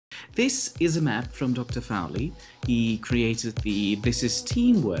This is a map from Dr. Fowley. He created the This is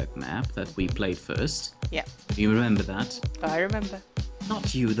Teamwork map that we played first. Yeah. Do you remember that? I remember.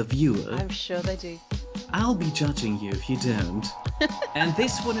 Not you, the viewer. I'm sure they do. I'll be judging you if you don't. And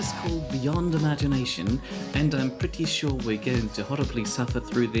this one is called Beyond Imagination, and I'm pretty sure we're going to horribly suffer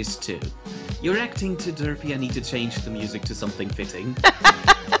through this too. You're acting too derpy. I need to change the music to something fitting.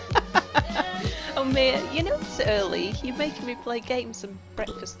 Oh, Mere, you know it's early. You're making me play games and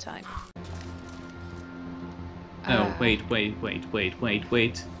breakfast time. Oh, wait.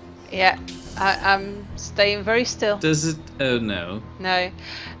 Yeah, I'm staying very still. Does it? Oh no. No.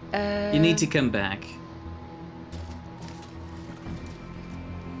 You need to come back.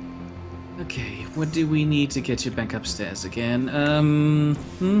 Okay, what do we need to get you back upstairs again?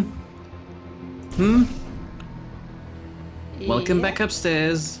 Welcome back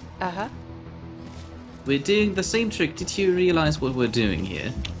upstairs. Uh-huh. We're doing the same trick. Did you realize what we're doing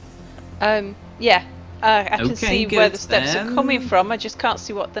here? Yeah. I can Okay, see good where the steps are then. coming from. I just can't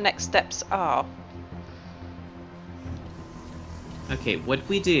see what the next steps are. Okay, what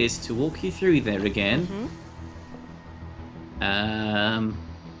we do is to walk you through there again.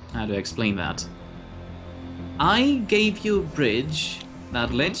 How do I explain that? I gave you a bridge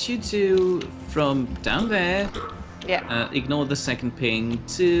that led you to from down there. Yeah. Ignore the second ping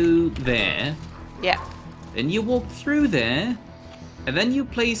to there. Yeah. Then you walked through there, and then you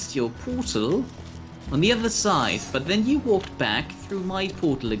placed your portal on the other side, but then you walked back through my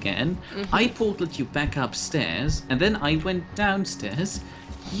portal again. I portaled you back upstairs, and then I went downstairs.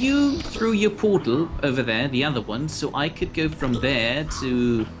 You threw your portal over there, the other one, so I could go from there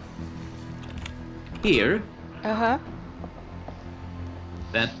to here. Uh-huh.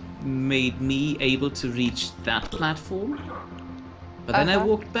 That made me able to reach that platform. But then I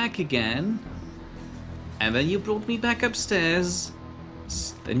walked back again, and then you brought me back upstairs.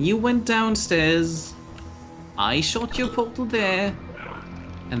 Then you went downstairs. I shot your portal there,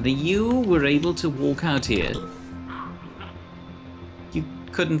 and then you were able to walk out here. You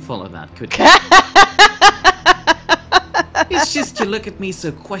couldn't follow that, could you? It's just you look at me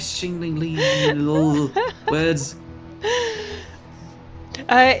so questioningly, little words.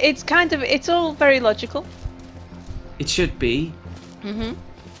 It's all very logical. It should be.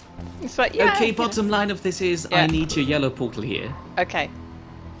 It's like, yeah. Okay, bottom line of this is I need your yellow portal here. Okay.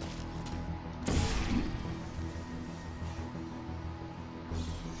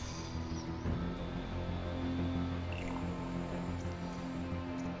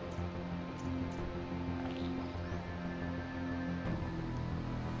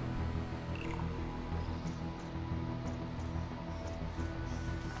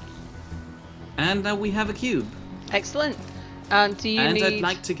 And now we have a cube. Excellent. And do you need... And I'd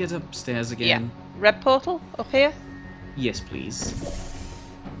like to get upstairs again. Yeah. Red portal up here? Yes, please.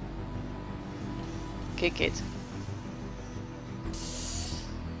 Kick it.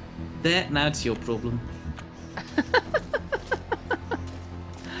 There, now it's your problem.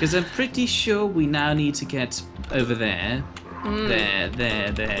 Because I'm pretty sure we now need to get over there.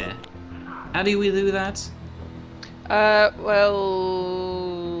 There. How do we do that? Well...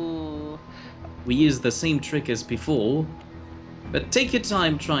 We use the same trick as before. But take your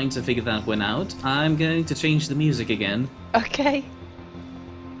time trying to figure that one out. I'm going to change the music again. Okay.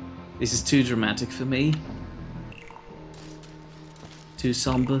 This is too dramatic for me. Too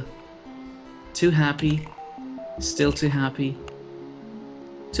somber. Too happy. Still too happy.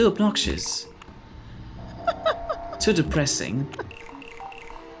 Too obnoxious. Too depressing.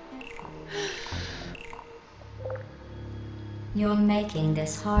 You're making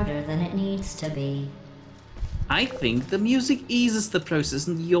this harder than it needs to be. I think the music eases the process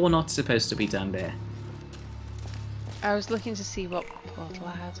and you're not supposed to be down there. I was looking to see what portal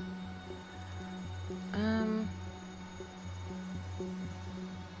I had.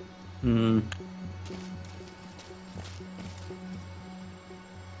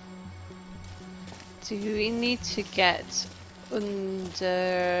 Do we need to get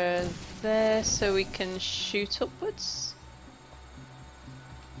under there so we can shoot upwards?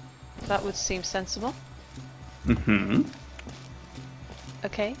 That would seem sensible.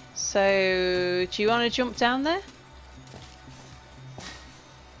 Okay, so do you want to jump down there?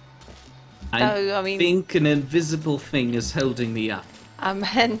 I think an invisible thing is holding me up. I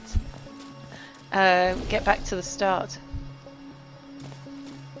meant get back to the start.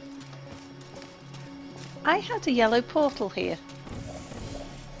 I had a yellow portal here.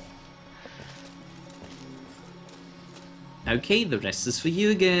 Okay, the rest is for you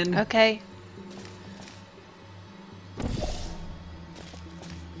again. Okay.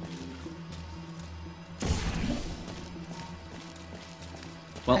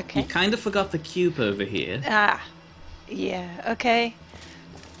 Well, Okay. You kind of forgot the cube over here. Ah. Yeah, okay.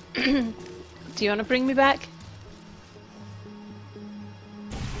 Do you want to bring me back?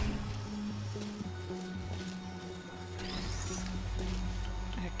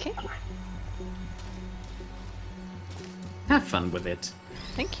 Okay. Have fun with it.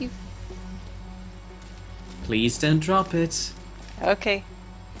 Thank you. Please don't drop it. Okay.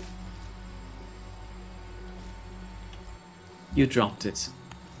 You dropped it.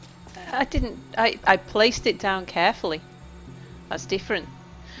 I didn't. I placed it down carefully. That's different.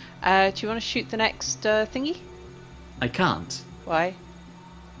 Do you want to shoot the next thingy? I can't. Why?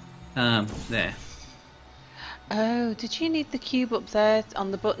 There. Oh, did you need the cube up there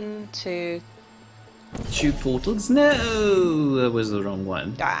on the button to... Shoot portals? No! That was the wrong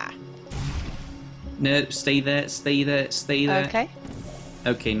one. Ah. No, stay there, stay there, stay there. Okay.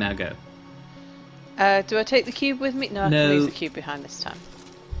 Okay, now go. Do I take the cube with me? No, I No. can leave the cube behind this time.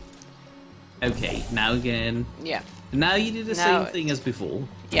 Okay, now again. Yeah. Now you do the Now same thing as before.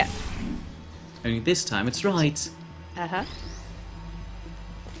 Yeah. Only this time it's right. Uh-huh.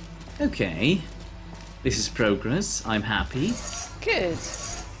 Okay. This is progress. I'm happy. Good.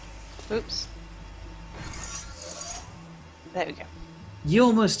 Oops. There we go. You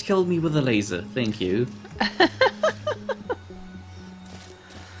almost killed me with a laser. Thank you.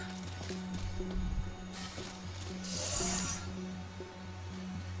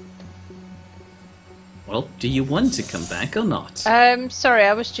 Well, do you want to come back or not? Sorry,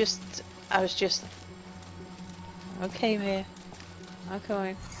 I was just... Okay, Mia. I'm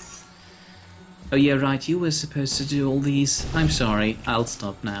coming. Oh yeah, right, you were supposed to do all these. I'm sorry, I'll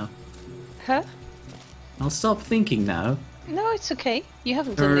stop now. Huh? I'll stop thinking now. No, it's okay. You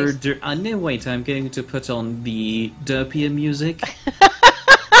haven't done these. No, wait, I'm going to put on the derpier music.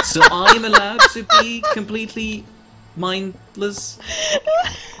 So I'm allowed to be completely mindless?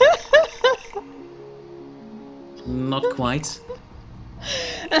 Not quite.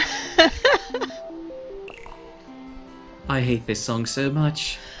 I hate this song so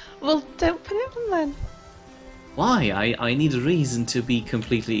much. Well, don't put it on then. Why? I need a reason to be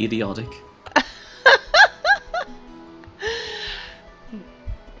completely idiotic.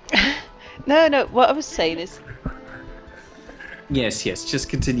 No, what I was saying is... Yes, just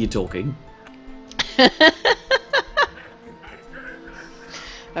continue talking.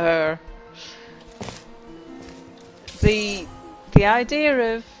 The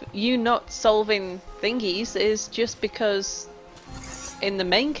idea of you not solving thingies is just because in the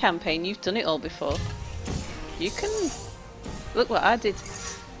main campaign you've done it all before. You can... Look what I did.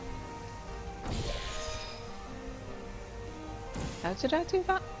 How did I do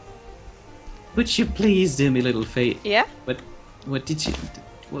that? Would you please do me a little favor? Yeah? What did you...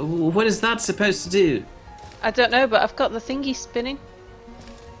 What is that supposed to do? I don't know, but I've got the thingy spinning.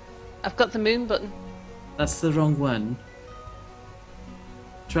 I've got the moon button. That's the wrong one.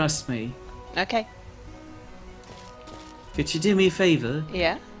 Trust me. Okay. Could you do me a favor?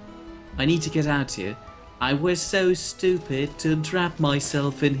 Yeah? I need to get out here. I was so stupid to trap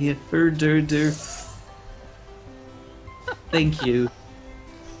myself in here. Thank you.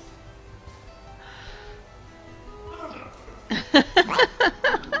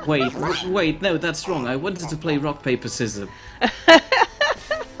 Wait, no, that's wrong. I wanted to play rock, paper, scissors.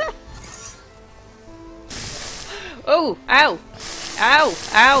 Oh, ow! Ow!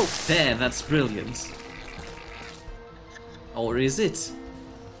 Ow! There, that's brilliant. Or is it?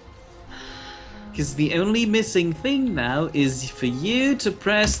 Because the only missing thing now is for you to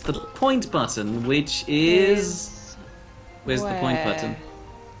press the point button, which is... Where's the point button?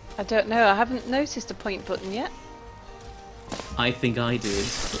 I don't know, I haven't noticed a point button yet. I think I did.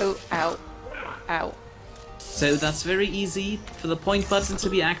 Oh, ow. Ow. So that's very easy for the point button to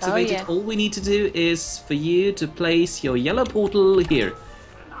be activated. yeah. All we need to do is for you to place your yellow portal here.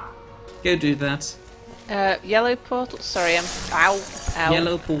 Go do that. Yellow portal? Sorry, I'm... Ow. Ow.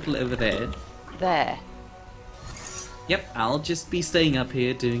 Yellow portal over there. There. Yep, I'll just be staying up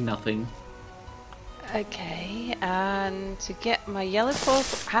here doing nothing. Okay, and to get my yellow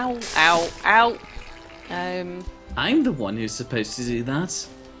portal... Ow. Ow. Ow. I'm the one who's supposed to do that.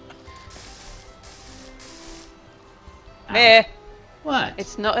 Ow. There. What?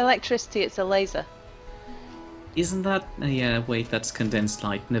 It's not electricity, it's a laser. Isn't that... yeah, wait, that's condensed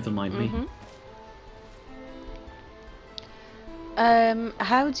light. Never mind me.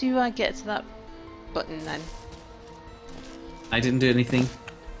 How do I get to that button then? I didn't do anything.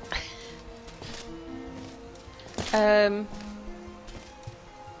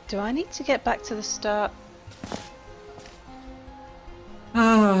 Do I need to get back to the start?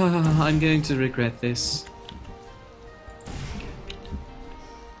 Ah, I'm going to regret this.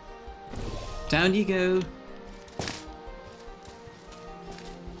 Down you go.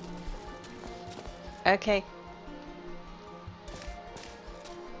 Okay.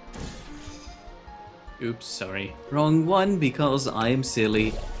 Oops, sorry. Wrong one because I'm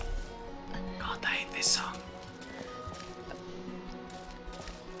silly. God, I hate this song.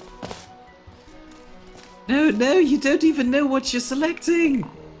 No, you don't even know what you're selecting.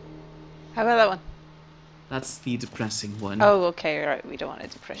 How about that one? That's the depressing one. Oh, okay, right. We don't want a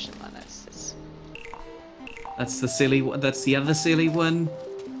depression one. It's... That's the silly one. That's the other silly one.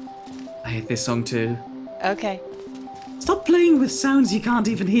 I hate this song too. Okay. Stop playing with sounds you can't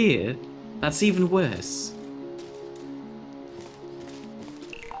even hear. That's even worse.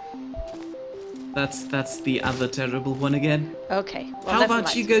 That's the other terrible one again. Okay. Well, How never about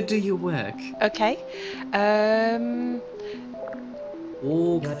mind. you go do your work? Okay.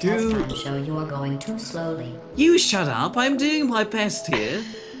 Walk Your test through. times show you are going too slowly. You shut up. I'm doing my best here.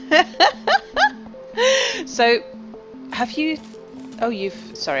 So, have you... Oh, you've...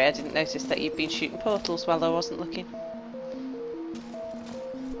 Sorry, I didn't notice that you've been shooting portals while I wasn't looking.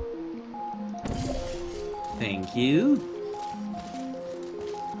 Thank you.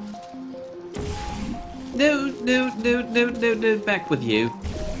 No, back with you.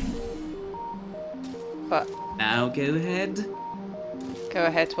 What? Now go ahead. Go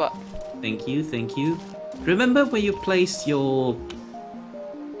ahead, what? Thank you. Remember where you placed your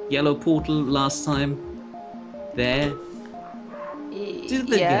yellow portal last time? There? Do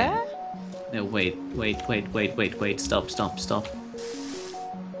the Yeah? No, wait, stop.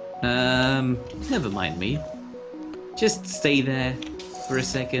 Never mind me. Just stay there for a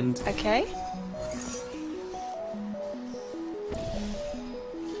second. Okay.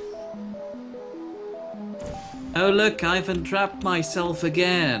 Oh look, I've entrapped myself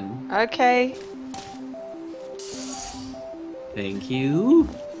again. Okay. Thank you.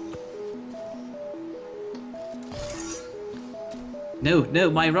 No,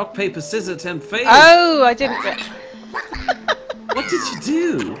 my rock, paper, scissors attempt failed. Oh, I didn't... What did you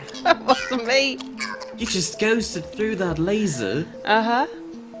do? That wasn't me. You just ghosted through that laser. Uh-huh.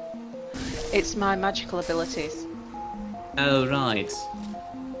 It's my magical abilities. Oh, right.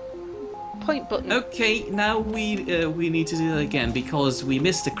 Point button. Okay, now we need to do that again because we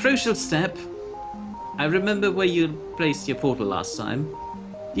missed a crucial step. I remember where you placed your portal last time.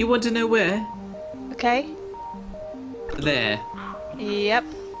 You want to know where? Okay. There. Yep.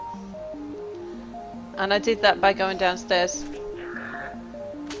 And I did that by going downstairs.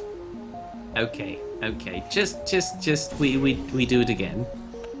 Okay. Just we do it again.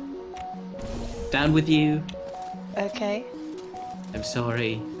 Down with you. Okay. I'm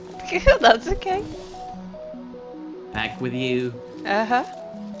sorry. That's okay. Back with you. Uh-huh.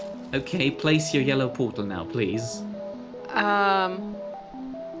 Okay, place your yellow portal now, please.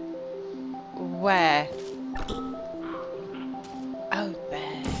 Where? Oh,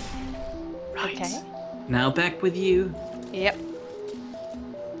 there. Right. Okay. Now back with you. Yep.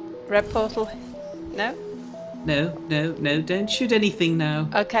 Red portal. No? No, don't shoot anything now.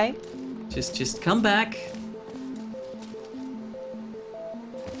 Okay. Just come back.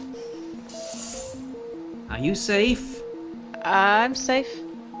 Are you safe? I'm safe.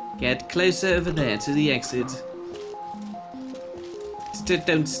 Get closer over there to the exit.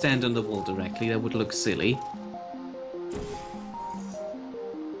 Don't stand on the wall directly, that would look silly.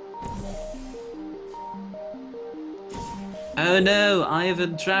 Oh no, I have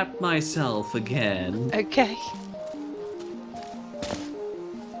entrapped myself again. Okay.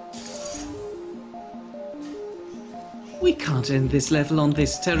 We can't end this level on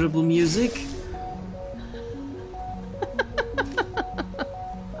this terrible music.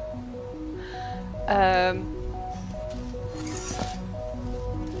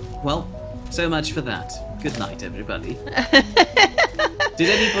 Well, so much for that. Good night, everybody. Did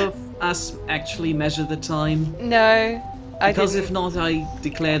any of us actually measure the time? No. Because if not, I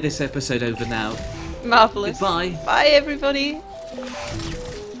declare this episode over now. Marvellous. Goodbye. Bye, everybody.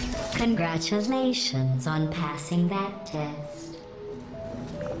 Congratulations on passing that test.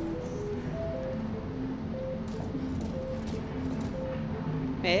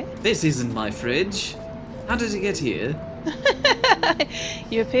 Here? This isn't my fridge. How did it get here?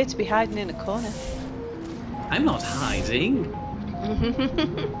 You appear to be hiding in a corner. I'm not hiding.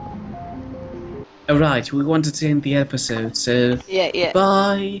 Alright, we wanted to end the episode, so... Yeah.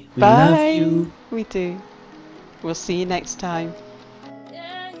 Bye. We Bye. love you. We do. We'll see you next time.